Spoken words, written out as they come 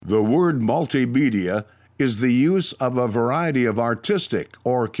The word multimedia is the use of a variety of artistic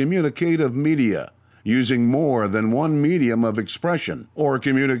or communicative media using more than one medium of expression or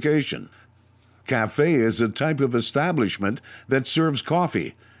communication. Cafe is a type of establishment that serves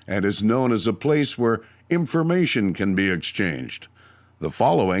coffee and is known as a place where information can be exchanged. The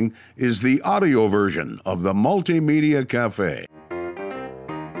following is the audio version of the Multimedia Cafe.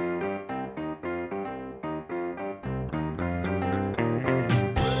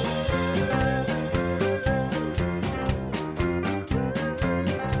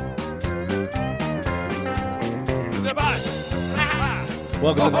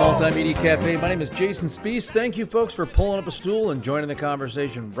 Welcome to the Multimedia Cafe. My name is Jason Spees. Thank you, folks, for pulling up a stool and joining the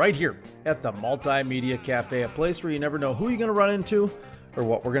conversation right here at the Multimedia Cafe, a place where you never know who you're going to run into or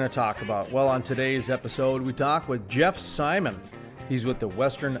what we're going to talk about. Well, on today's episode, we talk with Jeff Simon. He's with the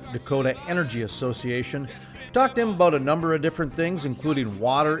Western Dakota Energy Association. We talked to him about a number of different things, including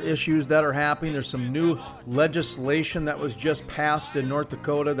water issues that are happening. There's some new legislation that was just passed in North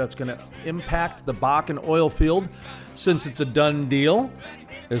Dakota that's going to impact the Bakken oil field. Since it's a done deal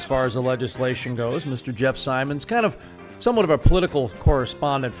as far as the legislation goes, Mr. Jeff Simon's kind of somewhat of a political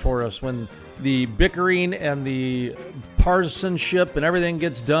correspondent for us. When the bickering and the partisanship and everything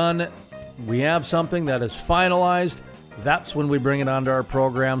gets done, we have something that is finalized. That's when we bring it onto our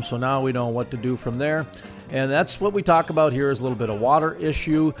program, so now we know what to do from there. And that's what we talk about here is a little bit of water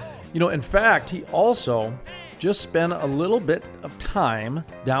issue. You know, in fact, he also just spent a little bit of time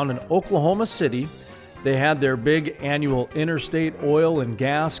down in Oklahoma City. They had their big annual Interstate Oil and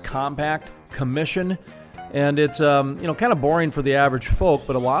Gas Compact Commission, and it's kind of boring for the average folk,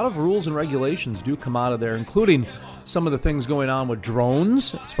 but a lot of rules and regulations do come out of there, including some of the things going on with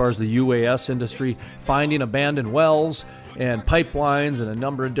drones as far as the UAS industry, finding abandoned wells and pipelines and a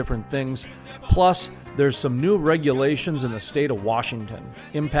number of different things. Plus, there's some new regulations in the state of Washington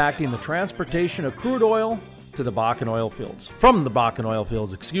impacting the transportation of crude oil to the Bakken oil fields, from the Bakken oil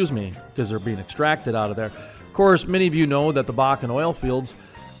fields, because they're being extracted out of there. Of course, many of you know that the Bakken oil fields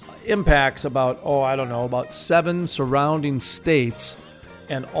impacts about 7 surrounding states,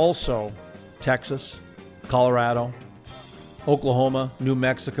 and also Texas, Colorado, Oklahoma, New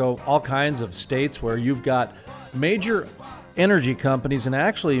Mexico, all kinds of states where you've got major energy companies and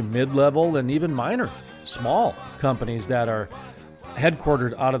actually mid-level and even minor, small companies that are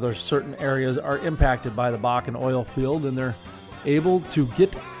headquartered out of those certain areas are impacted by the Bakken oil field, and they're able to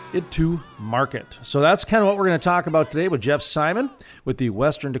get it to market. So that's kind of what we're going to talk about today with Jeff Simon with the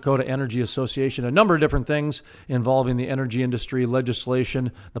Western Dakota Energy Association. A number of different things involving the energy industry,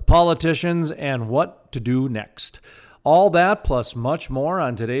 legislation, the politicians, and what to do next. All that plus much more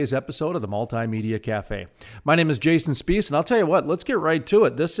on today's episode of the Multimedia Cafe. My name is Jason Spees, and I'll tell you what, let's get right to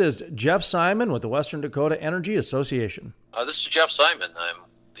it. This is Jeff Simon with the Western Dakota Energy Association. This is Jeff Simon. I'm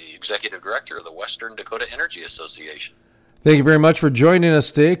the Executive Director of the Western Dakota Energy Association. Thank you very much for joining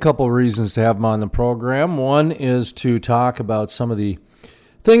us today. A couple of reasons to have him on the program. One is to talk about some of the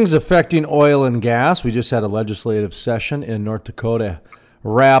things affecting oil and gas. We just had a legislative session in North Dakota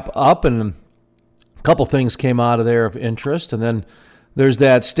wrap up, and a couple things came out of there of interest. And then there's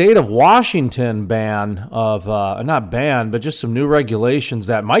that state of Washington ban of, not ban, but just some new regulations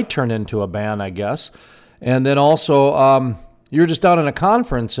that might turn into a ban, I guess. And then also, you were just down in a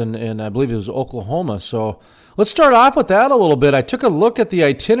conference in I believe it was Oklahoma. So let's start off with that a little bit. I took a look at the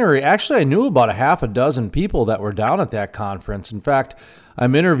itinerary. Actually, I knew about a half a dozen people that were down at that conference. In fact,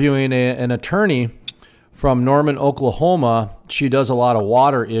 I'm interviewing an attorney from Norman, Oklahoma. She does a lot of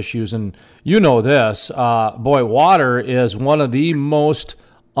water issues, and you know this. Water is one of the most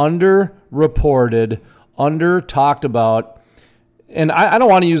underreported, under-talked about. And I don't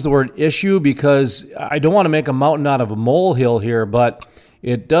want to use the word issue because I don't want to make a mountain out of a molehill here, but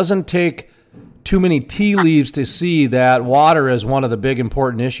it doesn't take too many tea leaves to see that water is one of the big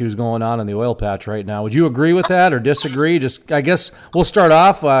important issues going on in the oil patch right now. Would you agree with that or disagree? Just, I guess we'll start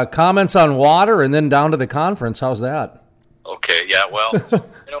off comments on water and then down to the conference. How's that? Okay, yeah, well,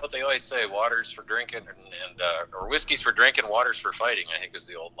 you know what they always say, water's for drinking or whiskey's for drinking, water's for fighting, I think is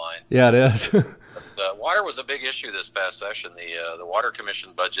the old line. Yeah, it is. But, water was a big issue this past session. The Water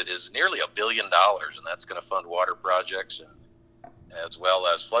Commission budget is nearly $1 billion, and that's going to fund water projects as well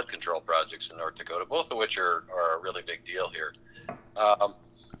as flood control projects in North Dakota, both of which are a really big deal here.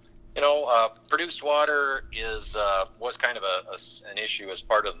 Produced water was kind of an issue as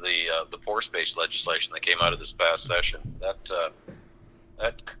part of the pore space legislation that came out of this past session.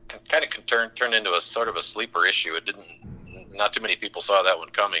 That kind of turned into a sort of a sleeper issue. Not too many people saw that one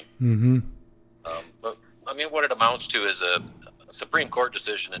coming. Mm-hmm. But I mean, what it amounts to is a Supreme Court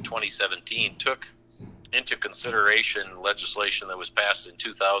decision in 2017 took into consideration legislation that was passed in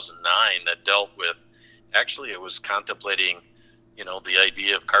 2009 that dealt with, actually it was contemplating, the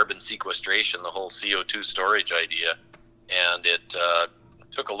idea of carbon sequestration, the whole CO2 storage idea. And it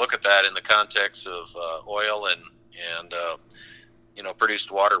took a look at that in the context of oil and produced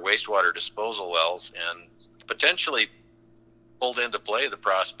wastewater disposal wells, and potentially pulled into play the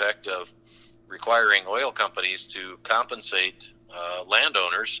prospect of requiring oil companies to compensate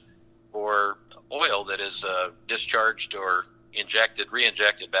landowners for oil that is discharged or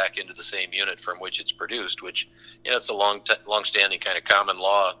re-injected back into the same unit from which it's produced, which, it's a long-standing kind of common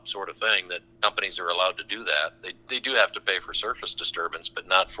law sort of thing that companies are allowed to do that. They do have to pay for surface disturbance, but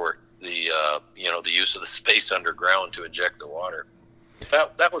not for the the use of the space underground to inject the water.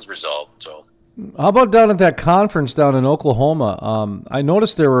 That was resolved. So, how about down at that conference down in Oklahoma? I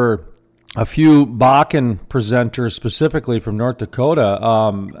noticed there were a few Bakken presenters, specifically from North Dakota.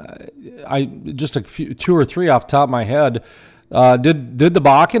 Two or three off the top of my head. Did the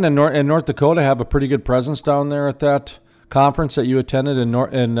Bakken and North Dakota have a pretty good presence down there at that conference that you attended in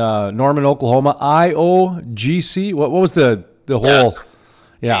Norman, Oklahoma? IOGC. What was the whole? Yes.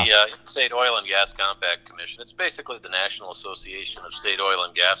 Yeah. The State Oil and Gas Compact Commission. It's basically the National Association of State Oil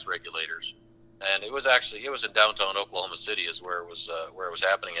and Gas Regulators. And it was in downtown Oklahoma City is where it was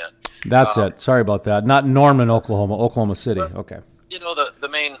happening at. That's it. Sorry about that. Not Norman, Oklahoma City. Okay. The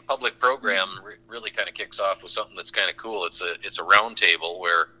main public program really kind of kicks off with something that's kind of cool. It's a round table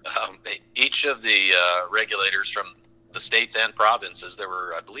where each of the regulators from the states and provinces, there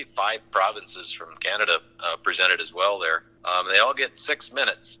were, I believe, 5 provinces from Canada presented as well there. They all get 6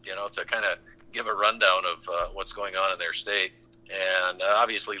 minutes, to kind of give a rundown of what's going on in their state. And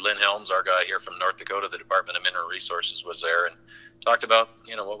obviously Lynn Helms, our guy here from North Dakota, the Department of Mineral Resources, was there and talked about,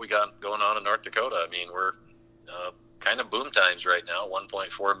 what we got going on in North Dakota. I mean, we're kind of boom times right now,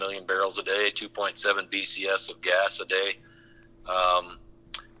 1.4 million barrels a day, 2.7 BCS of gas a day.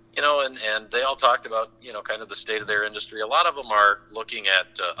 And they all talked about, kind of the state of their industry. A lot of them are looking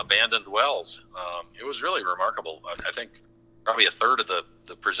at abandoned wells. It was really remarkable. I think probably a third of the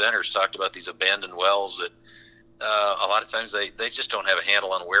presenters talked about these abandoned wells that a lot of times they just don't have a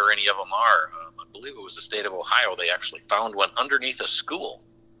handle on where any of them are. I believe it was the state of Ohio. They actually found one underneath a school.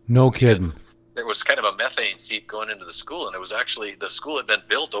 No kidding. There was kind of a methane seep going into the school, and it was actually the school had been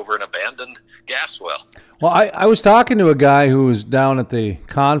built over an abandoned gas well. Well, I was talking to a guy who was down at the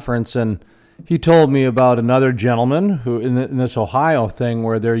conference, and he told me about another gentleman who in this Ohio thing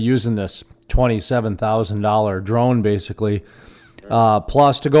where they're using this $27,000 drone basically,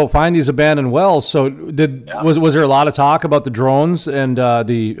 plus to go find these abandoned wells. So was there a lot of talk about the drones and or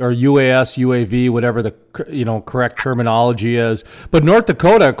UAS, UAV, whatever the correct terminology is? But North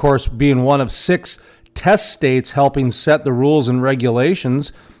Dakota, of course, being one of 6 test states helping set the rules and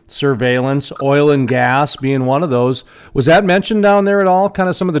regulations, surveillance, oil and gas being one of those. Was that mentioned down there at all? Kind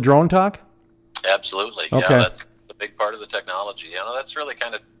of some of the drone talk? Absolutely. Okay. Yeah, that's a big part of the technology. That's really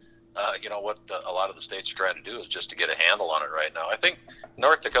kind of what a lot of the states are trying to do is just to get a handle on it right now. I think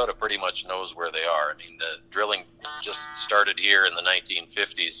North Dakota pretty much knows where they are. I mean, the drilling just started here in the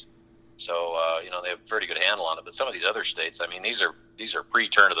 1950s, so they have a pretty good handle on it. But some of these other states, I mean, these are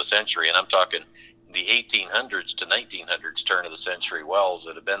pre-turn of the century, and I'm talking the 1800s to 1900s turn of the century wells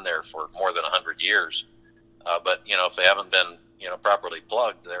that have been there for more than 100 years. But if they haven't been properly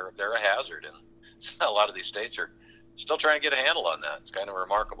plugged, they're a hazard, and a lot of these states are still trying to get a handle on that. It's kind of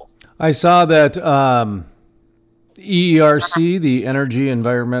remarkable. I saw that EERC, the Energy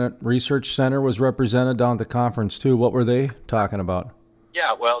Environment Research Center, was represented down at the conference too. What were they talking about?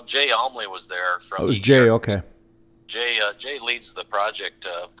 Yeah, well, Jay Almley was there from. It was Jay. Okay. Jay leads the project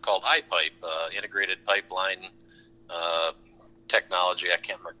called iPipe, Integrated Pipeline Technology. I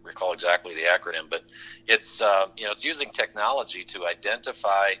can't recall exactly the acronym, but it's it's using technology to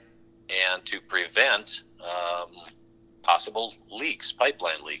identify and to prevent possible leaks,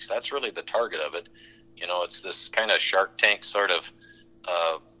 pipeline leaks. That's really the target of it. It's this kind of Shark Tank sort of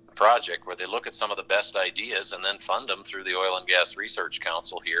project where they look at some of the best ideas and then fund them through the Oil and Gas Research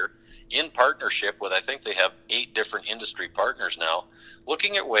Council here in partnership with, I think they have 8 different industry partners now,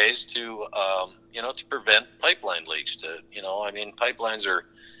 looking at ways to, to prevent pipeline leaks. Pipelines are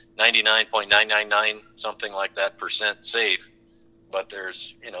 99.999 something like that % safe. But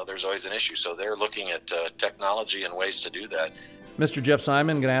there's always an issue. So they're looking at technology and ways to do that. Mr. Jeff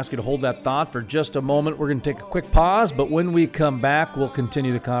Simon, I'm going to ask you to hold that thought for just a moment. We're going to take a quick pause, but when we come back, we'll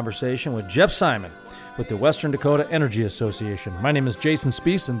continue the conversation with Jeff Simon with the Western Dakota Energy Association. My name is Jason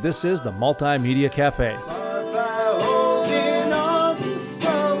Spees, and this is the MultiMedia Cafe.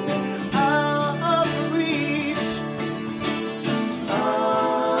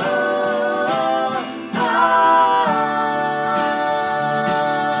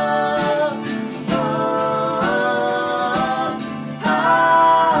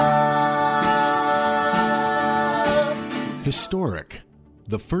 Historic,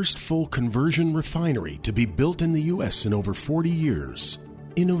 the first full conversion refinery to be built in the U.S. in over 40 years.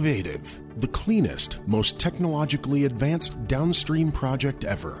 Innovative, the cleanest, most technologically advanced downstream project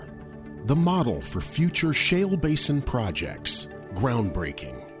ever. The model for future shale basin projects.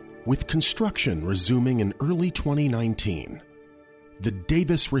 Groundbreaking, with construction resuming in early 2019. The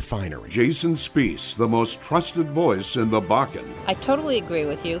Davis Refinery. Jason Spiess, the most trusted voice in the Bakken. I totally agree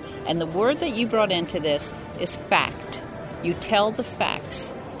with you, and the word that you brought into this is fact. You tell the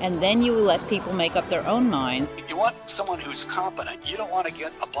facts, and then you let people make up their own minds. You want someone who's competent. You don't want to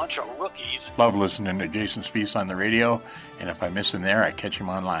get a bunch of rookies. Love listening to Jason Spiess on the radio, and if I miss him there, I catch him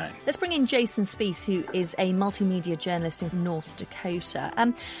online. Let's bring in Jason Spiess, who is a multimedia journalist in North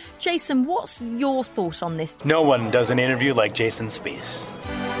Dakota. Jason, what's your thought on this? No one does an interview like Jason Spiess.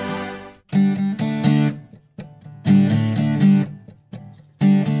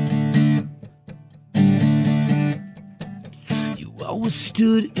 You always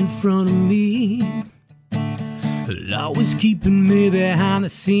stood in front of me, always keeping me behind the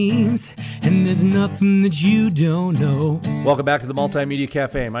scenes, and there's nothing that you don't know. Welcome back to the Multimedia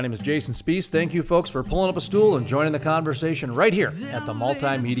Cafe. My name is Jason Spiess. Thank you, folks, for pulling up a stool and joining the conversation right here at the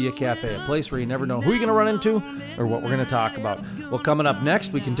Multimedia Cafe, a place where you never know who you're going to run into or what we're going to talk about. Well, coming up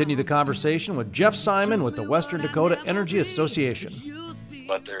next, we continue the conversation with Jeff Simon with the Western Dakota Energy Association.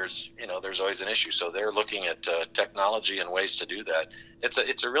 But there's always an issue. So they're looking at technology and ways to do that.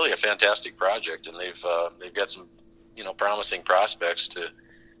 It's a really a fantastic project, and they've got some promising prospects to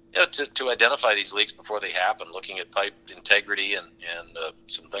identify these leaks before they happen. Looking at pipe integrity and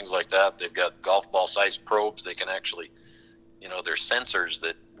some things like that. They've got golf ball sized probes. They can actually, they're sensors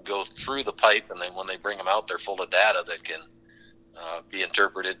that go through the pipe, and then when they bring them out, they're full of data that can be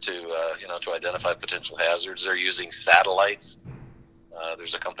interpreted to identify potential hazards. They're using satellites.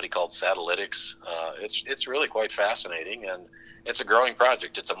 There's a company called Satellytics. It's really quite fascinating, and it's a growing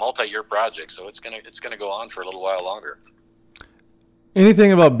project. It's a multi-year project, so it's gonna go on for a little while longer.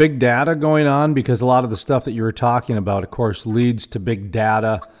 Anything about big data going on? Because a lot of the stuff that you were talking about, of course, leads to big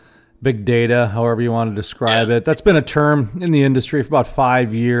data, however you want to describe it. That's been a term in the industry for about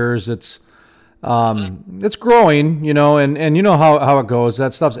 5 years. It's growing, and you know how it goes.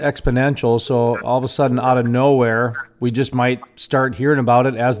 That stuff's exponential. So all of a sudden, out of nowhere, we just might start hearing about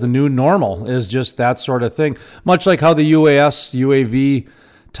it as the new normal, is just that sort of thing. Much like how the UAV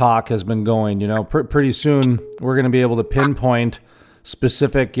talk has been going. Pretty soon we're going to be able to pinpoint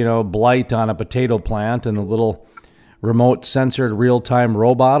specific, blight on a potato plant, and a little remote censored real-time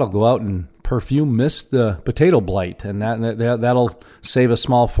robot will go out and perfume mist the potato blight, and that'll save a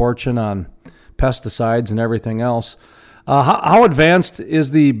small fortune on pesticides and everything else. How advanced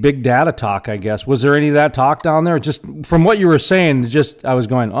is the big data talk, I guess? Was there any of that talk down there? Just from what you were saying, I was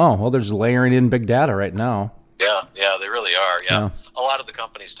going, oh, well, they're just layering in big data right now. Yeah, they really are. Yeah. A lot of the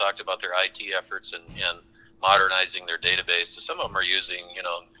companies talked about their IT efforts and modernizing their database. Some of them are using,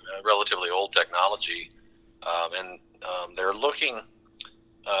 relatively old technology, and they're looking.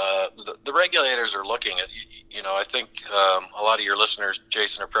 The regulators are looking at, I think a lot of your listeners,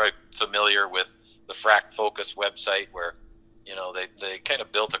 Jason, are probably familiar with the Frac Focus website, where they kind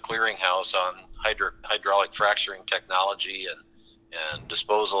of built a clearinghouse on hydraulic fracturing technology and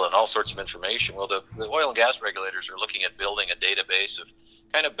disposal and all sorts of information. Well, the oil and gas regulators are looking at building a database of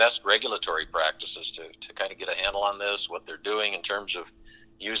kind of best regulatory practices to kind of get a handle on this, what they're doing in terms of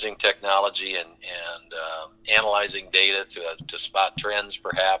using technology and analyzing data to spot trends,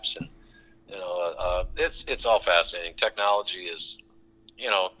 perhaps. And it's all fascinating. Technology is,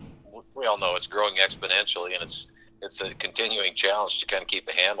 we all know it's growing exponentially, and it's a continuing challenge to kind of keep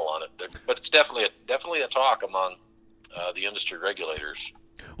a handle on it. But it's definitely a talk among the industry regulators.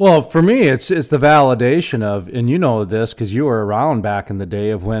 Well, for me, it's the validation of, and you know this because you were around back in the day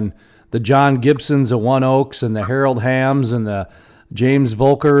of when the John Gibsons of One Oaks and the Harold Hams and the James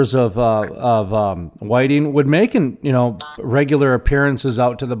Volkers of Whiting would make regular appearances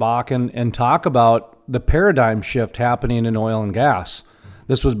out to the Bakken and talk about the paradigm shift happening in oil and gas.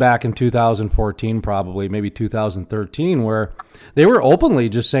 This was back in 2014, probably, maybe 2013, where they were openly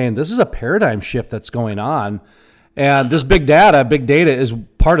just saying this is a paradigm shift that's going on. And this big data is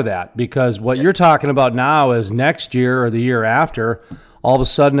part of that, because what you're talking about now is next year or the year after, all of a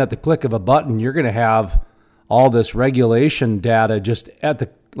sudden at the click of a button, you're going to have all this regulation data just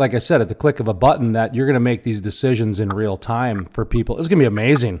like I said, at the click of a button, that you're going to make these decisions in real time for people. It's going to be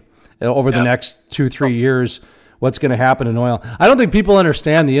amazing over the next 2-3 years. What's going to happen in oil? I don't think people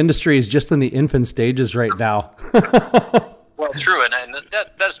understand the industry is just in the infant stages right now. Well, true, and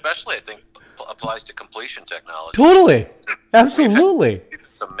that especially, I think, applies to completion technology. Totally, absolutely.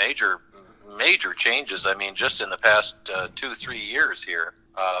 Some major major changes. I mean, just in the past 2-3 years here,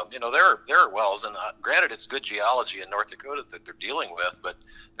 there are wells, and granted, it's good geology in North Dakota that they're dealing with, but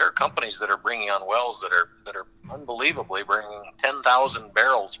there are companies that are bringing on wells that are unbelievably bringing 10,000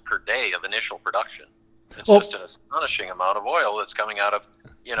 barrels per day of initial production. It's just an astonishing amount of oil that's coming out of,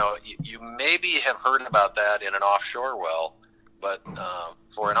 you maybe have heard about that in an offshore well, but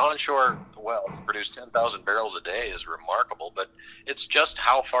for an onshore well to produce 10,000 barrels a day is remarkable. But it's just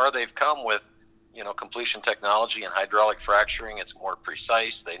how far they've come with, completion technology and hydraulic fracturing. It's more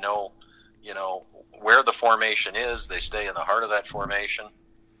precise. They know, where the formation is. They stay in the heart of that formation.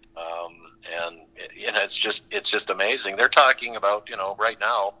 And it's just amazing. They're talking about, right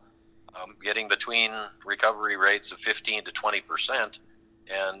now, getting between recovery rates of 15 to 20%.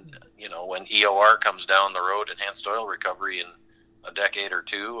 And, when EOR comes down the road, enhanced oil recovery, in a decade or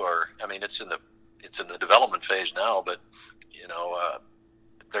two, it's in the development phase now, but,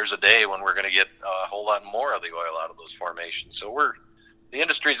 there's a day when we're going to get a whole lot more of the oil out of those formations. So the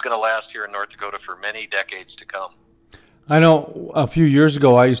industry is going to last here in North Dakota for many decades to come. I know a few years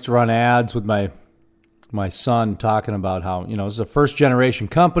ago I used to run ads with my son talking about how, it's a first-generation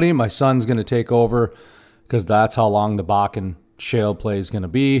company. My son's going to take over because that's how long the Bakken shale play is going to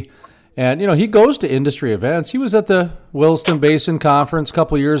be. And, he goes to industry events. He was at the Williston Basin Conference a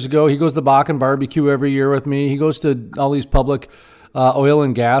couple years ago. He goes to the Bakken Barbecue every year with me. He goes to all these public oil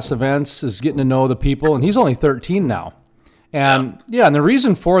and gas events, is getting to know the people. And he's only 13 now. And, and the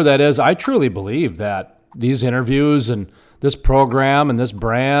reason for that is I truly believe that these interviews and this program and this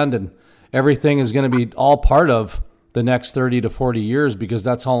brand and everything is going to be all part of the next 30 to 40 years, because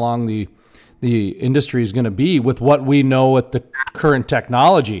that's how long the industry is going to be with what we know with the current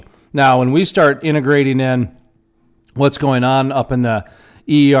technology. Now, when we start integrating in what's going on up in the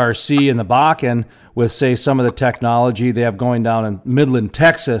ERC and the Bakken with, say, some of the technology they have going down in Midland,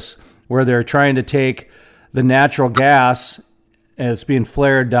 Texas, where they're trying to take the natural gas that's being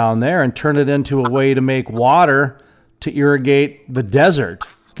flared down there and turn it into a way to make water to irrigate the desert.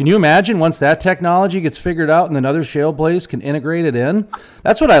 Can you imagine once that technology gets figured out and then other shale plays can integrate it in?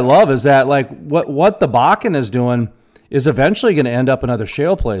 That's what I love, is that what the Bakken is doing is eventually going to end up in other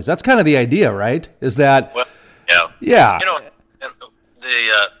shale plays. That's kind of the idea, right? Is that... Well, yeah.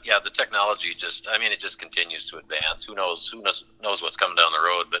 The technology it just continues to advance. Who knows what's coming down the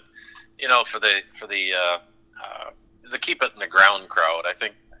road? But, for the keep it in the ground crowd, I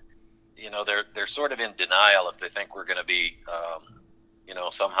think, they're sort of in denial if they think we're going to be,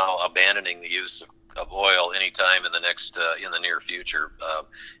 somehow abandoning the use of oil anytime in the next in the near future.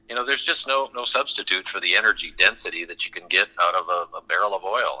 There's just no substitute for the energy density that you can get out of a barrel of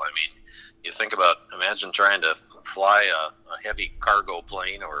oil. I mean, you imagine trying to fly a heavy cargo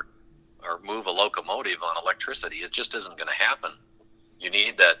plane or move a locomotive on electricity. It just isn't going to happen. You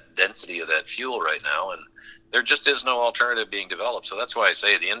need that density of that fuel right now, and there just is no alternative being developed. So that's why I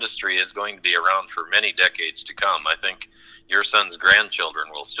say the industry is going to be around for many decades to come. I think your son's grandchildren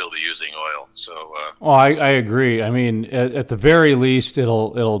will still be using oil. So, I agree. I mean, at the very least,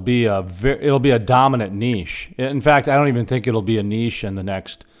 it'll be a dominant niche. In fact, I don't even think it'll be a niche in the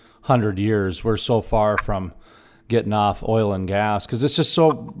next 100 years. We're so far from getting off oil and gas because it's just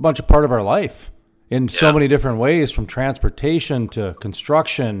so much a part of our life in so many different ways, from transportation to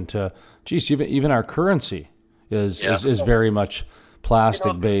construction to, even our currency is very much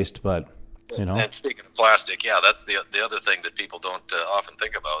plastic based. But and speaking of plastic, that's the other thing that people don't often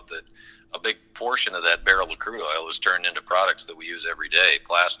think about, that a big portion of that barrel of crude oil is turned into products that we use every day,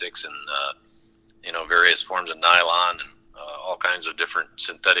 plastics and various forms of nylon and all kinds of different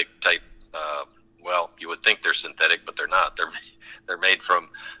synthetic type. You would think they're synthetic, but they're not. They're made from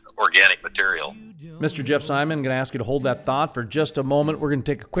organic material. Mr. Jeff Simon, I'm going to ask you to hold that thought for just a moment. We're going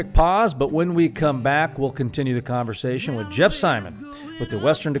to take a quick pause, but when we come back, we'll continue the conversation with Jeff Simon with the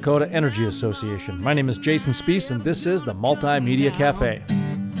Western Dakota Energy Association. My name is Jason Spees, and this is the MultiMedia Cafe.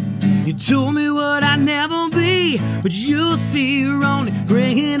 You told me what I'd never be, but you'll see you're only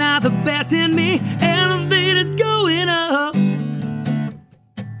bringing out the best in me. Elevator's going up.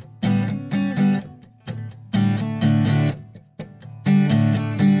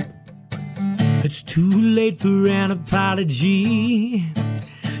 It's too late for an apology.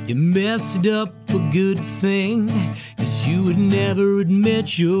 You messed up a good thing, 'cause you would never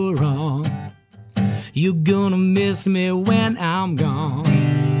admit you're wrong. You're gonna miss me when I'm gone.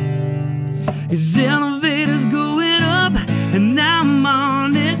 His elevator's going up, and I'm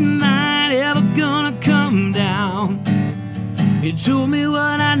on it, and I ain't ever gonna come down. You told me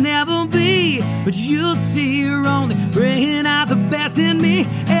what I'd never be, but you'll see you're only bringing out the best in me.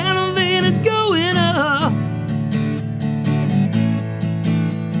 Elevator's going up.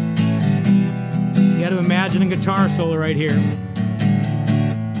 guitar solo right here.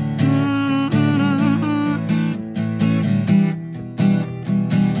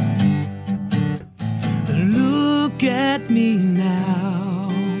 Look at me now,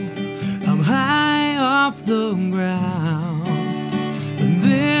 I'm high off the ground.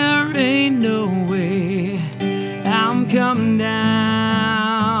 There ain't no way I'm coming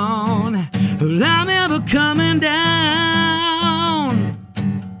down. Well, I'm never coming down.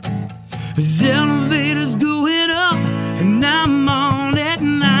 This elevator's going up, and I'm on it,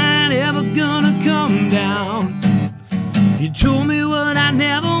 and I ain't ever gonna come down. You told me what I'd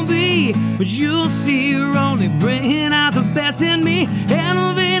never be, but you'll see you're only bringing out the best in me.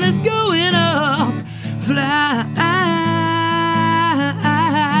 Elevator's going up, fly.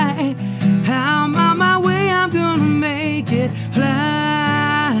 I'm on my way, I'm gonna make it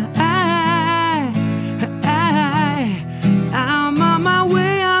fly. I'm on my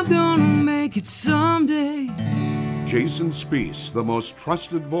way, I'm gonna make it someday. Jason Spiess, the most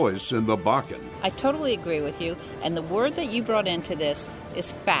trusted voice in the Bakken. I totally agree with you, and the word that you brought into this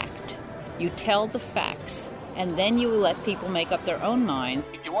is fact. You tell the facts, and then you let people make up their own minds.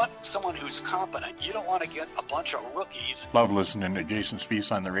 You want someone who's competent. You don't want to get a bunch of rookies. Love listening to Jason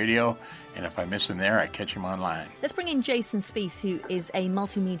Spiess on the radio, and if I miss him there, I catch him online. Let's bring in Jason Spiess, who is a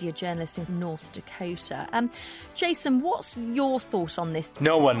multimedia journalist in North Dakota. Jason, what's your thought on this?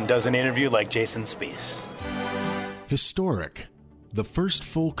 No one does an interview like Jason Spiess. Historic. The first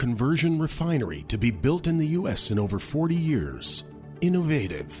full conversion refinery to be built in the U.S. in over 40 years.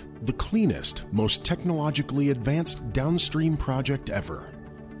 Innovative. The cleanest, most technologically advanced downstream project ever.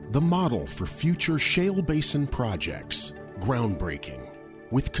 The model for future shale basin projects. Groundbreaking.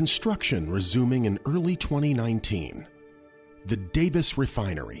 With construction resuming in early 2019. The Davis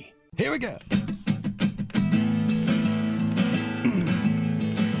Refinery. Here we go.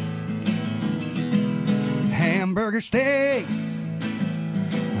 Hamburger steaks,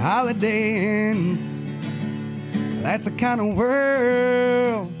 Holiday Inns. That's the kind of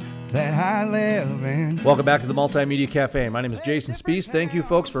world that I live in. Welcome back to the Multimedia Cafe. My name is Jason Spiess. Thank you,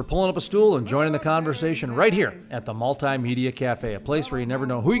 folks, for pulling up a stool and joining the conversation right here at the Multimedia Cafe, a place where you never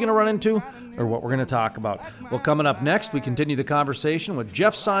know who you're going to run into or what we're going to talk about. Well, coming up next, we continue the conversation with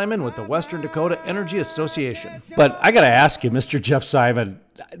Jeff Simon with the Western Dakota Energy Association. But I got to ask you, Mr. Jeff Simon,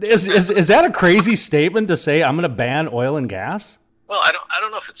 is that a crazy statement to say I'm going to ban oil and gas? Well, I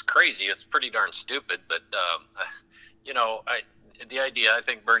don't know if it's crazy. It's pretty darn stupid, but the idea, I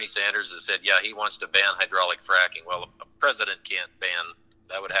think Bernie Sanders has said, he wants to ban hydraulic fracking. Well, a president can't ban.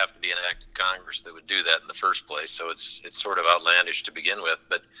 That would have to be an act of Congress that would do that in the first place. So it's sort of outlandish to begin with.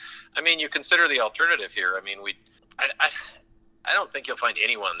 But I mean, you consider the alternative here. I mean, I don't think you'll find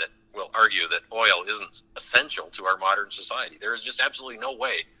anyone that will argue that oil isn't essential to our modern society. There is just absolutely no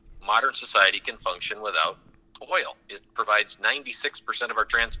way modern society can function without oil. It provides 96% of our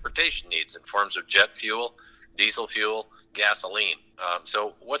transportation needs in forms of jet fuel, diesel fuel, gasoline.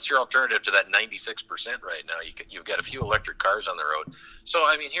 So what's your alternative to that 96% right now? You've got a few electric cars on the road. So,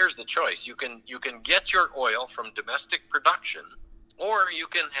 I mean, here's the choice. You can get your oil from domestic production, or you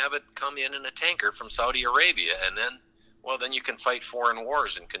can have it come in a tanker from Saudi Arabia, and then you can fight foreign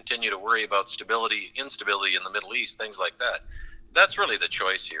wars and continue to worry about instability in the Middle East, things like that. That's really the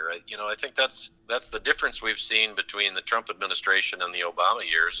choice here. I think that's the difference we've seen between the Trump administration and the Obama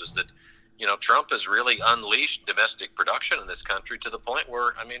years is that, Trump has really unleashed domestic production in this country to the point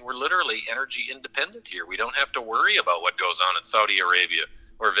where, we're literally energy independent here. We don't have to worry about what goes on in Saudi Arabia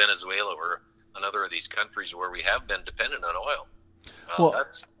or Venezuela or another of these countries where we have been dependent on oil.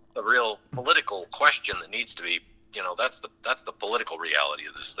 That's the real political question that needs to be, that's the political reality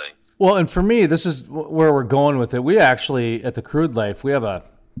of this thing. Well, and for me, this is where we're going with it. We actually, at the Crude Life, we have a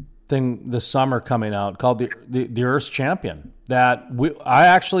thing this summer coming out called the Earth's Champion that I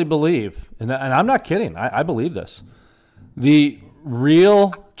actually believe, and I'm not kidding, I believe this. The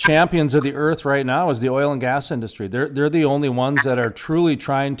real champions of the earth right now is the oil and gas industry. They're the only ones that are truly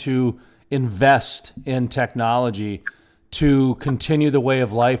trying to invest in technology to continue the way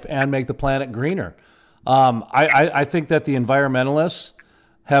of life and make the planet greener. I think that the environmentalists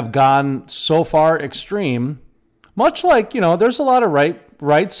have gone so far extreme, much like, there's a lot of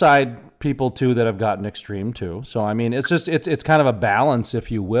right side people too that have gotten extreme too. So it's kind of a balance, if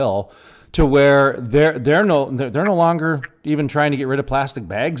you will, to where they're no longer even trying to get rid of plastic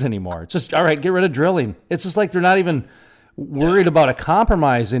bags anymore. It's just, all right, get rid of drilling. It's just like they're not even worried about a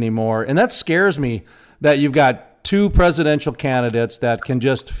compromise anymore. And that scares me that you've got two presidential candidates that can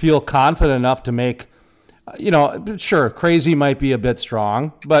just feel confident enough to make Sure, crazy might be a bit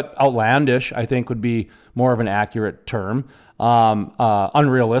strong, but outlandish, I think, would be more of an accurate term.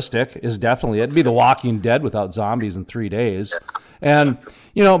 Unrealistic is definitely it. It'd be The Walking Dead without zombies in 3 days. And,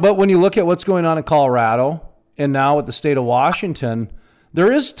 but when you look at what's going on in Colorado and now with the state of Washington,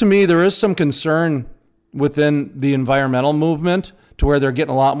 there is some concern within the environmental movement to where they're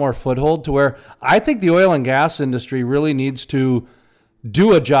getting a lot more foothold, to where I think the oil and gas industry really needs to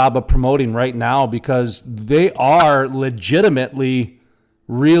do a job of promoting right now, because they are legitimately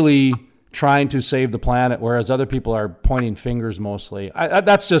really trying to save the planet, whereas other people are pointing fingers mostly.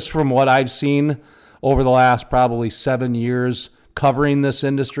 That's just from what I've seen over the last probably 7 years covering this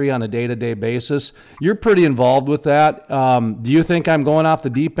industry on a day-to-day basis. You're pretty involved with that. Do you think I'm going off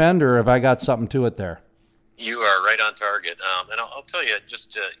the deep end, or have I got something to it there? You are right on target. And I'll tell you,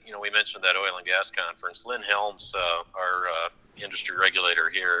 we mentioned that oil and gas conference. Lynn Helms, our industry regulator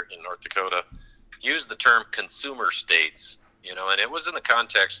here in North Dakota, used the term consumer states, and it was in the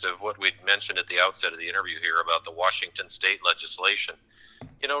context of what we'd mentioned at the outset of the interview here about the Washington state legislation.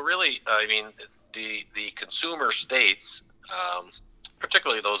 Really, I mean, the consumer states,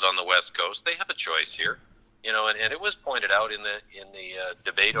 particularly those on the West Coast, they have a choice here, and it was pointed out in the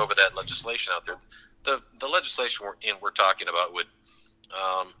debate over that legislation out there. The legislation we're talking about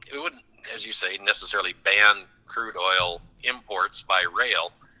it wouldn't, as you say, necessarily ban crude oil imports by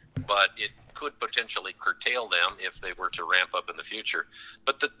rail, but it could potentially curtail them if they were to ramp up in the future.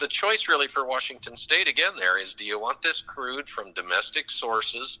 But the choice really for Washington State, again, there is, do you want this crude from domestic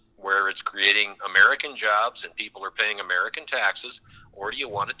sources where it's creating American jobs and people are paying American taxes, or do you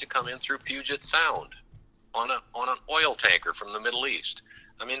want it to come in through Puget Sound on an oil tanker from the Middle East?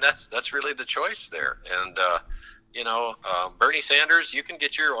 I mean, that's really the choice there. And, Bernie Sanders, you can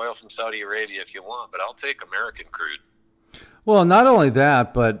get your oil from Saudi Arabia if you want, but I'll take American crude. Well, not only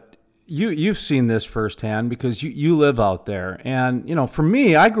that, but you've seen this firsthand because you live out there. And, for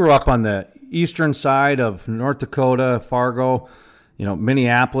me, I grew up on the eastern side of North Dakota, Fargo,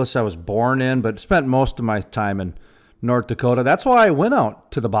 Minneapolis I was born in, but spent most of my time in North Dakota. That's why I went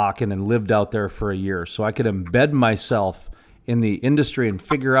out to the Bakken and lived out there for a year, so I could embed myself in the industry and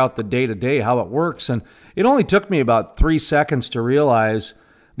figure out the day-to-day how it works. And it only took me about 3 seconds to realize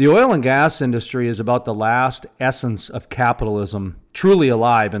the oil and gas industry is about the last essence of capitalism truly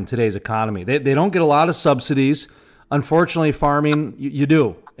alive in today's economy. They don't get a lot of subsidies. Unfortunately, farming, you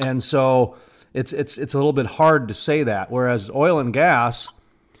do. And so it's a little bit hard to say that, whereas oil and gas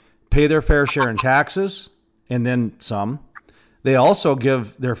pay their fair share in taxes and then some. They also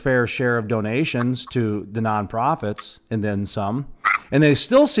give their fair share of donations to the nonprofits and then some. And they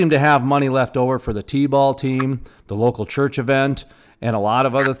still seem to have money left over for the T-ball team, the local church event, and a lot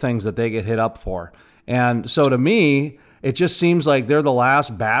of other things that they get hit up for. And so to me, it just seems like they're the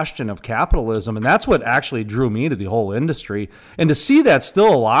last bastion of capitalism. And that's what actually drew me to the whole industry. And to see that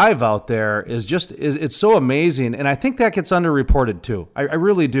still alive out there it's so amazing. And I think that gets underreported too. I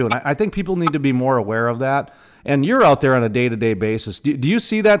really do. And I think people need to be more aware of that. And you're out there on a day-to-day basis. Do you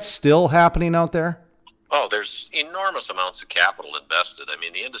see that still happening out there? Oh, there's enormous amounts of capital invested. I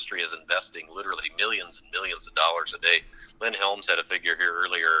mean, the industry is investing literally millions and millions of dollars a day. Lynn Helms had a figure here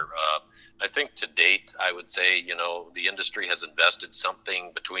earlier. I think to date, I would say, the industry has invested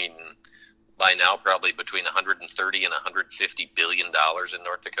something by now, probably between $130 and $150 billion in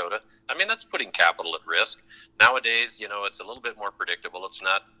North Dakota. I mean, that's putting capital at risk. Nowadays, it's a little bit more predictable. It's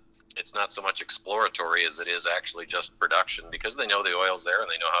not so much exploratory as it is actually just production, because they know the oil's there and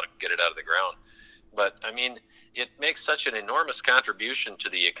they know how to get it out of the ground. But, I mean, it makes such an enormous contribution to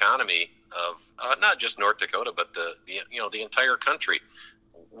the economy of not just North Dakota, but the entire country.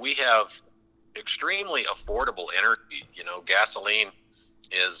 We have extremely affordable energy. Gasoline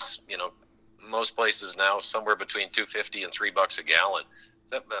is, most places now somewhere between $2.50 and $3 a gallon.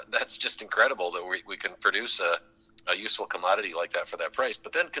 That's just incredible that we can produce a useful commodity like that for that price.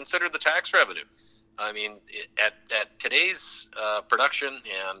 But then consider the tax revenue. I mean, at today's production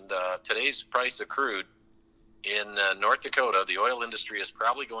and today's price of crude in North Dakota, the oil industry is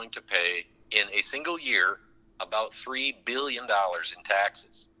probably going to pay in a single year about $3 billion in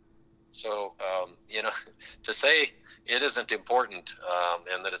taxes. So, to say it isn't important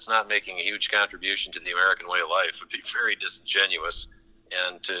and that it's not making a huge contribution to the American way of life would be very disingenuous.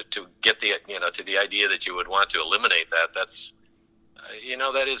 And to get to the idea that you would want to eliminate that's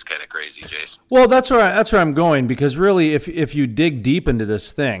that is kind of crazy, Jason. Well, that's where I'm going, because really, if you dig deep into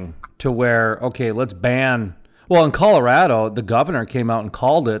this thing to where, okay, let's ban. Well, in Colorado, the governor came out and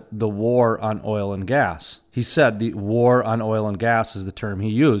called it the war on oil and gas. He said the war on oil and gas is the term he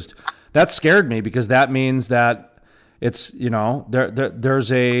used. That scared me, because that means that it's,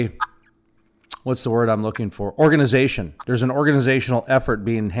 there's a what's the word I'm looking for? Organization. There's an organizational effort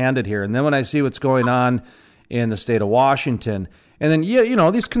being handed here. And then when I see what's going on in the state of Washington, and then,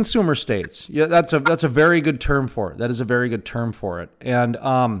 these consumer states, that's a very good term for it. That is a very good term for it. And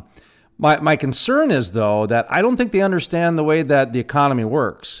my concern is, though, that I don't think they understand the way that the economy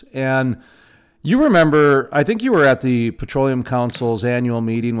works. And you remember, I think you were at the Petroleum Council's annual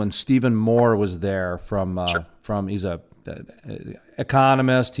meeting when Stephen Moore was there he's a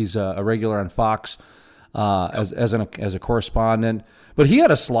economist. He's a regular on Fox as a correspondent. But he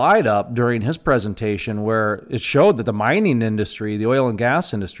had a slide up during his presentation where it showed that the mining industry, the oil and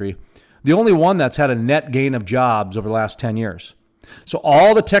gas industry, the only one that's had a net gain of jobs over the last 10 years. So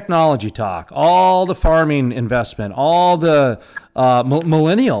all the technology talk, all the farming investment, all the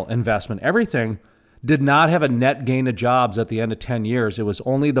millennial investment, everything did not have a net gain of jobs at the end of 10 years. It was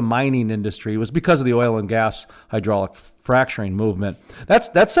only the mining industry. It was because of the oil and gas hydraulic fracturing movement.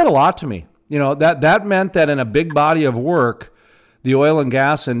 That said a lot to me. That meant that in a big body of work, the oil and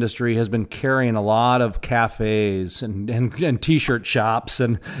gas industry has been carrying a lot of cafes and T-shirt shops,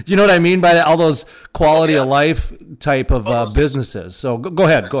 and you know what I mean by that? All those quality of life type of businesses. So go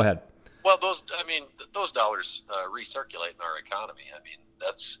ahead. Well, those dollars recirculate in our economy. I mean,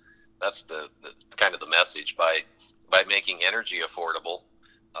 that's the kind of the message by making energy affordable.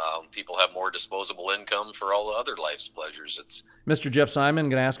 People have more disposable income for all the other life's pleasures. It's Mr. Jeff Simon, I'm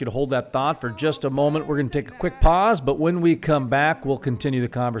going to ask you to hold that thought for just a moment. We're going to take a quick pause, but when we come back, we'll continue the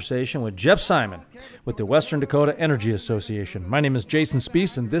conversation with Jeff Simon with the Western Dakota Energy Association. My name is Jason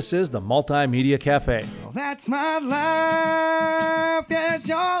Spees, and this is the MultiMedia Cafe. Well, that's my life, yes,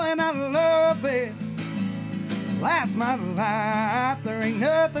 y'all, and I love it. That's my life, there ain't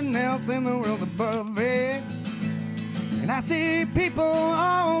nothing else in the world above it. And I see people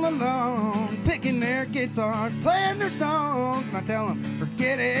all alone, picking their guitars, playing their songs, and I tell them,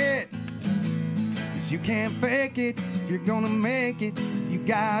 forget it, 'cause you can't fake it. If you're gonna make it, you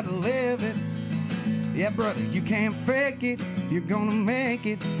gotta live it. Yeah, brother, you can't fake it. If you're gonna make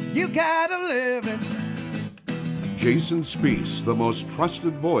it, you gotta live it. Jason Spees, the most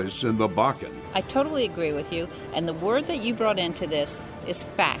trusted voice in the Bakken. I totally agree with you, and the word that you brought into this is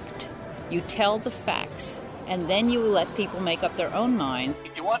fact. You tell the facts, and then you let people make up their own minds.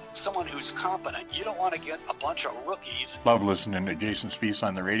 You want someone who's competent. You don't want to get a bunch of rookies. Love listening to Jason Spees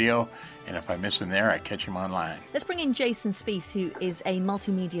on the radio, and if I miss him there, I catch him online. Let's bring in Jason Spees, who is a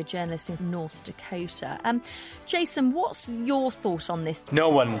multimedia journalist in North Dakota. Jason, what's your thought on this? No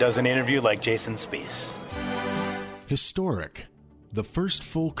one does an interview like Jason Spees. Historic. The first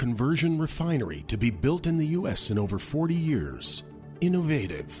full conversion refinery to be built in the U.S. in over 40 years.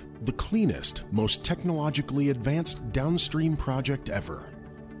 Innovative. The cleanest, most technologically advanced downstream project ever.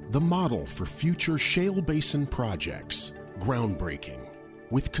 The model for future shale basin projects. Groundbreaking.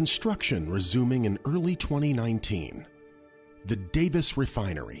 With construction resuming in early 2019. The Davis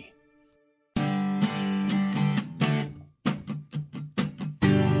Refinery.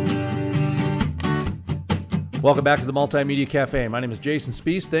 Welcome back to the Multimedia Cafe. My name is Jason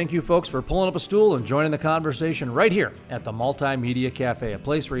Spees. Thank you, folks, for pulling up a stool and joining the conversation right here at the Multimedia Cafe, a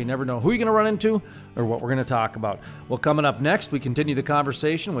place where you never know who you're going to run into or what we're going to talk about. Well, coming up next, we continue the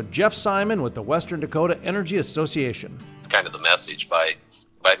conversation with Jeff Simon with the Western Dakota Energy Association. kind of the message by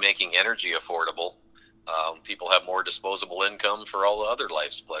making energy affordable. People have more disposable income for all the other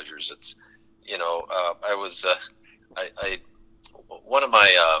life's pleasures. It's, one of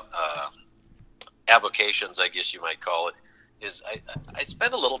my avocations, I guess you might call it, is I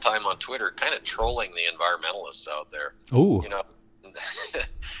spend a little time on Twitter kind of trolling the environmentalists out there. Ooh.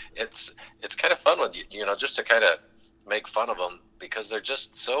 It's kind of fun when just to kind of make fun of them, because they're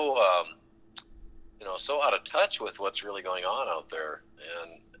just so so out of touch with what's really going on out there.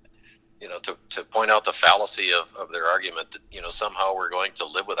 And to point out the fallacy of their argument that somehow we're going to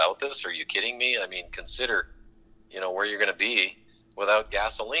live without this. Are you kidding me? I mean, consider where you're going to be without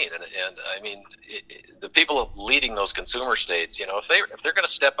gasoline, and I mean, the people leading those consumer states, if they're going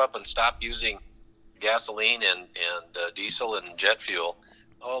to step up and stop using gasoline and diesel and jet fuel,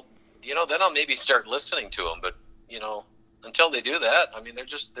 then I'll maybe start listening to them. But until they do that, I mean,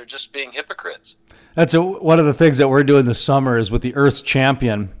 they're just being hypocrites. That's one of the things that we're doing this summer is with the Earth's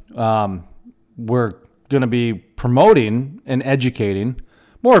Champion. We're going to be promoting and educating,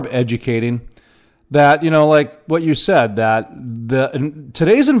 more of educating, that, like what you said, that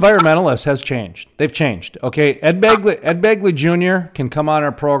today's environmentalist has changed. They've changed. Okay, Ed Begley Jr. can come on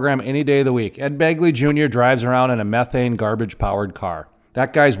our program any day of the week. Ed Begley Jr. drives around in a methane garbage-powered car.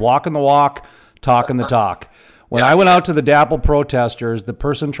 That guy's walking the walk, talking the talk. When I went out to the DAPL protesters, the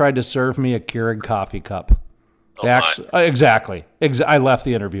person tried to serve me a Keurig coffee cup. Exactly. I left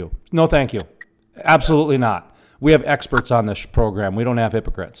the interview. No, thank you. Absolutely not. We have experts on this program. We don't have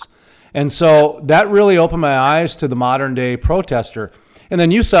hypocrites. And so that really opened my eyes to the modern day protester. And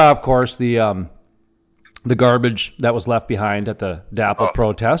then you saw, of course, the garbage that was left behind at the DAPL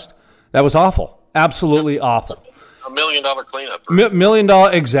protest. That was awful. Absolutely awful. $1 million cleanup. $1 million,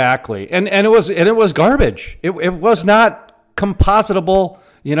 exactly. And it was garbage. It was not compositable,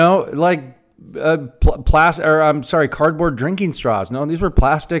 like cardboard drinking straws. No, these were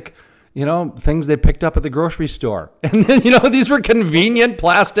plastic, things they picked up at the grocery store. And then, these were convenient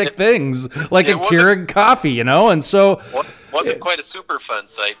plastic things like a Keurig coffee, and so wasn't quite a super fun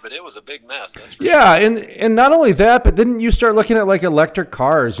site, but it was a big mess. That's yeah, and not only that, but then you start looking at like electric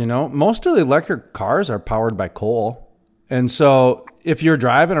cars, most of the electric cars are powered by coal. And so if you're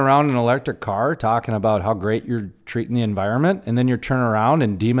driving around an electric car talking about how great you're treating the environment, and then you're turning around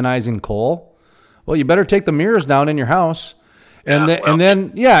and demonizing coal, well, you better take the mirrors down in your house. And then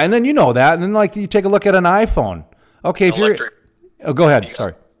that. And then like you take a look at an iPhone. Okay, if you're go ahead.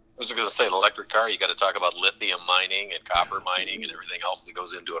 Sorry. I was going to say an electric car. You got to talk about lithium mining and copper mining and everything else that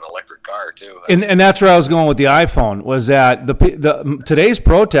goes into an electric car too. And that's where I was going with the iPhone. Was that the today's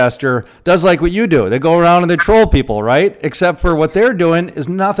protester does like what you do? They go around and they troll people, right? Except for what they're doing is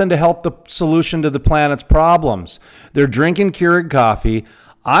nothing to help the solution to the planet's problems. They're drinking Keurig coffee.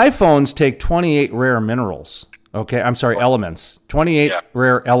 iPhones take 28 rare minerals. Okay, I'm sorry, elements. 28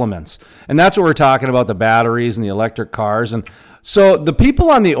 rare elements. And that's what we're talking about, the batteries and the electric cars. And so the people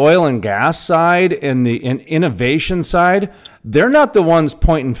on the oil and gas side and the innovation side, they're not the ones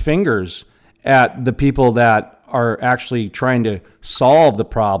pointing fingers at the people that are actually trying to solve the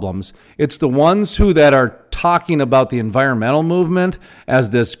problems. It's the ones that are talking about the environmental movement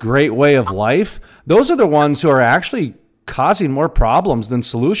as this great way of life. Those are the ones who are actually causing more problems than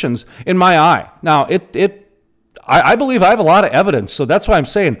solutions in my eye. Now, I believe I have a lot of evidence, so that's why I'm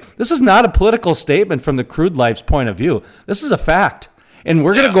saying this is not a political statement from the Crude Life's point of view. This is a fact, and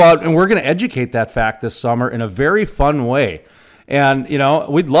we're going to go out and we're going to educate that fact this summer in a very fun way. And,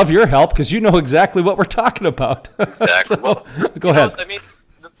 we'd love your help because you know exactly what we're talking about. Exactly. So, go ahead. I mean,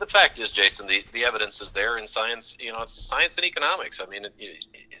 the fact is, Jason, the evidence is there in science. It's science and economics. I mean,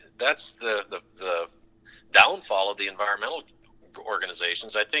 that's the downfall of the environmental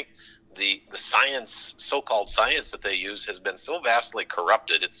organizations. I think the science, so-called science that they use has been so vastly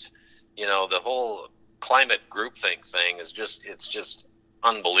corrupted. It's, the whole climate groupthink thing is just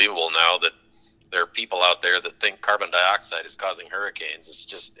unbelievable now that there are people out there that think carbon dioxide is causing hurricanes. It's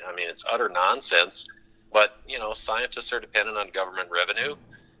just, it's utter nonsense. But, scientists are dependent on government revenue.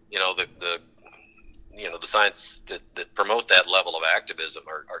 The science that promote that level of activism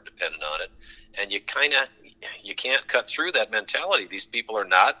are dependent on it. And you can't cut through that mentality. These people are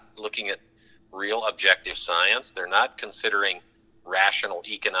not looking at real objective science. They're not considering rational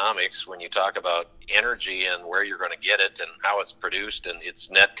economics when you talk about energy and where you're going to get it and how it's produced and its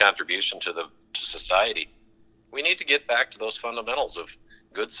net contribution to society. We need to get back to those fundamentals of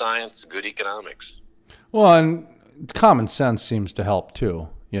good science, good economics. Well, and common sense seems to help too.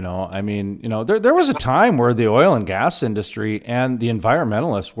 There was a time where the oil and gas industry and the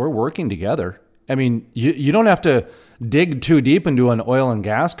environmentalists were working together. I mean, you don't have to dig too deep into an oil and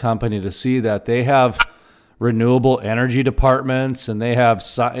gas company to see that they have renewable energy departments and they have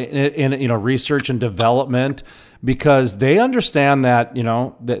research and development, because they understand that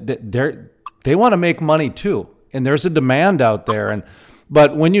that they want to make money too, and there's a demand out there.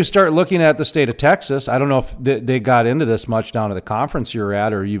 But when you start looking at the state of Texas, I don't know if they got into this much down at the conference you were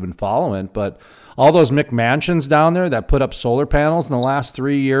at or you've been following, but all those McMansions down there that put up solar panels in the last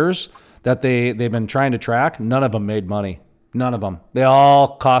 3 years that they've been trying to track, none of them made money. None of them. They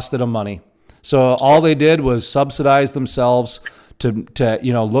all costed them money. So all they did was subsidize themselves to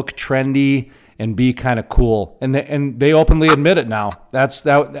look trendy and be kind of cool. And they openly admit it now.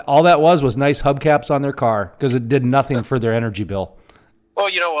 All that was nice hubcaps on their car because it did nothing for their energy bill. Well,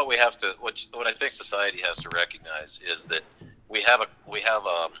 what we have to, what I think society has to recognize is that we have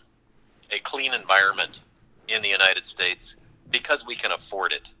a clean environment in the United States because we can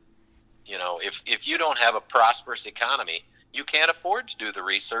afford it. If you don't have a prosperous economy, you can't afford to do the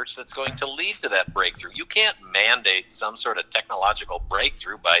research that's going to lead to that breakthrough. You can't mandate some sort of technological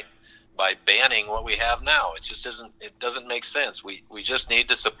breakthrough by banning what we have now. It just doesn't make sense. We just need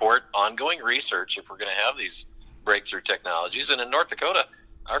to support ongoing research if we're going to have these breakthrough technologies. And in North Dakota,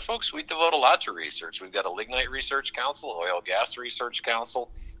 our folks, we devote a lot to research. We've got a lignite research council, oil gas research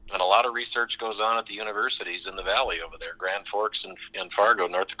council, and a lot of research goes on at the universities in the valley over there, Grand Forks and Fargo,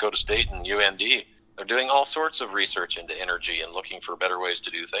 North Dakota State and UND. They're doing all sorts of research into energy and looking for better ways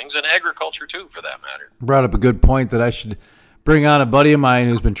to do things, and agriculture too, for that matter. Brought up a good point that I should bring on a buddy of mine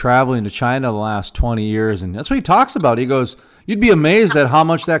who's been traveling to China the last 20 years, and that's what he talks about. He goes, you'd be amazed at how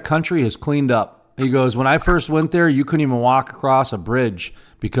much that country has cleaned up. He goes, when I first went there, you couldn't even walk across a bridge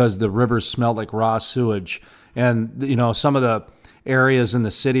because the rivers smelled like raw sewage. And, you know, some of the areas in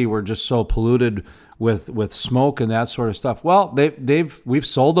the city were just so polluted with smoke and that sort of stuff. Well, we've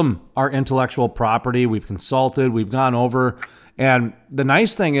sold them our intellectual property. We've consulted. We've gone over. And the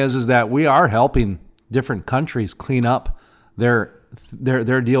nice thing is that we are helping different countries clean up their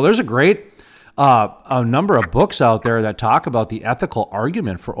deal. There's a number of books out there that talk about the ethical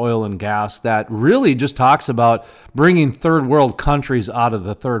argument for oil and gas that really just talks about bringing third world countries out of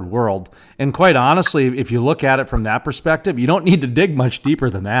the third world. And quite honestly, if you look at it from that perspective, you don't need to dig much deeper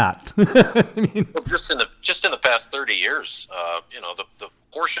than that. I mean, well, just in the past 30 years, the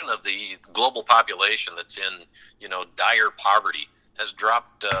portion of the global population that's in, dire poverty has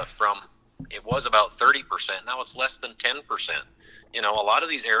dropped from, it was about 30%. Now it's less than 10%. A lot of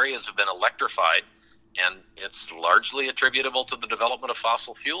these areas have been electrified, and it's largely attributable to the development of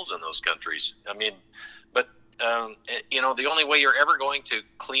fossil fuels in those countries. I mean, but, the only way you're ever going to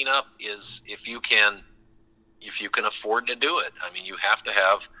clean up is if you can afford to do it. I mean, you have to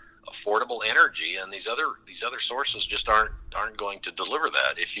have affordable energy, and these other sources just aren't going to deliver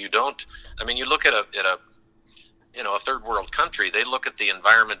that. If you don't, I mean, you look at a third world country, they look at the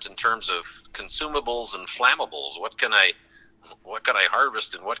environment in terms of consumables and flammables. What can I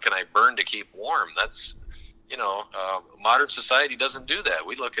harvest and what can I burn to keep warm? That's, modern society doesn't do that.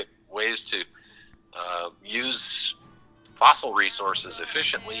 We look at ways to use fossil resources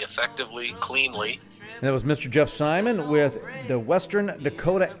efficiently, effectively, cleanly. And that was Mr. Jeff Simon with the Western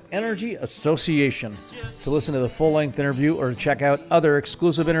Dakota Energy Association. To listen to the full-length interview or to check out other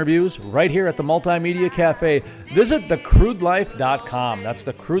exclusive interviews right here at the Multimedia Cafe, visit thecrudelife.com. That's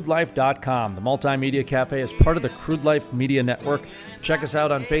thecrudelife.com. The Multimedia Cafe is part of the Crude Life Media Network. Check us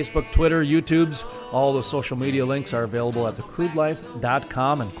out on Facebook, Twitter, YouTubes. All the social media links are available at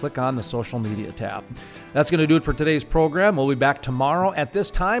thecrudelife.com, and click on the social media tab. That's going to do it for today's program. We'll be back tomorrow at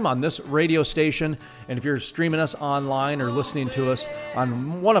this time on this radio station. And if you're streaming us online or listening to us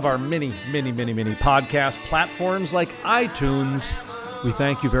on one of our many podcast platforms like iTunes, we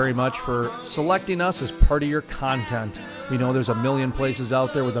thank you very much for selecting us as part of your content. We know there's a million places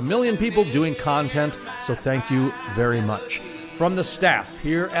out there with a million people doing content, so thank you very much. From the staff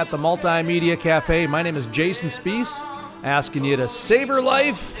here at the Multimedia Cafe, my name is Jason Spees, asking you to savor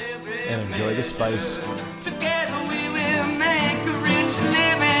life and enjoy the spice. Together we will make a rich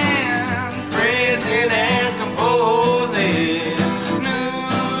living, phrasing and composing new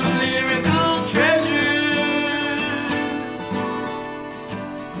lyrical treasure.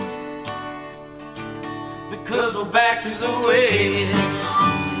 Because we're back to the way.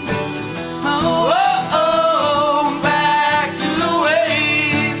 Oh, oh, oh, back to the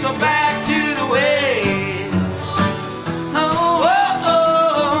way. So back to the way.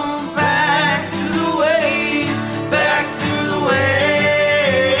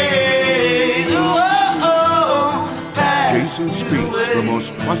 Jason Spees, the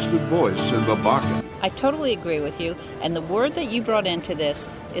most trusted voice in the Bakken. I totally agree with you, and the word that you brought into this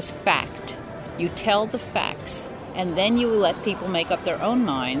is fact. You tell the facts, and then you let people make up their own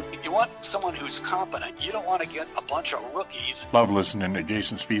minds. You want someone who's competent. You don't want to get a bunch of rookies. Love listening to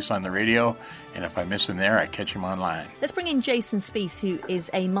Jason Spees on the radio, and if I miss him there, I catch him online. Let's bring in Jason Spees, who is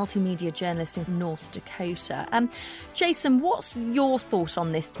a multimedia journalist in North Dakota. Jason, what's your thought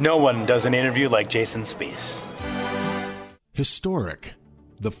on this? No one does an interview like Jason Spees. Historic.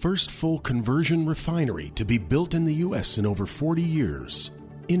 The first full conversion refinery to be built in the U.S. in over 40 years.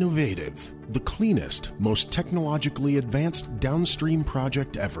 Innovative. The cleanest, most technologically advanced downstream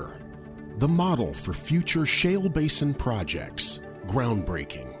project ever. The model for future shale basin projects.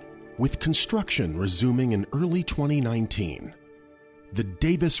 Groundbreaking. With construction resuming in early 2019. The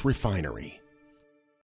Davis Refinery.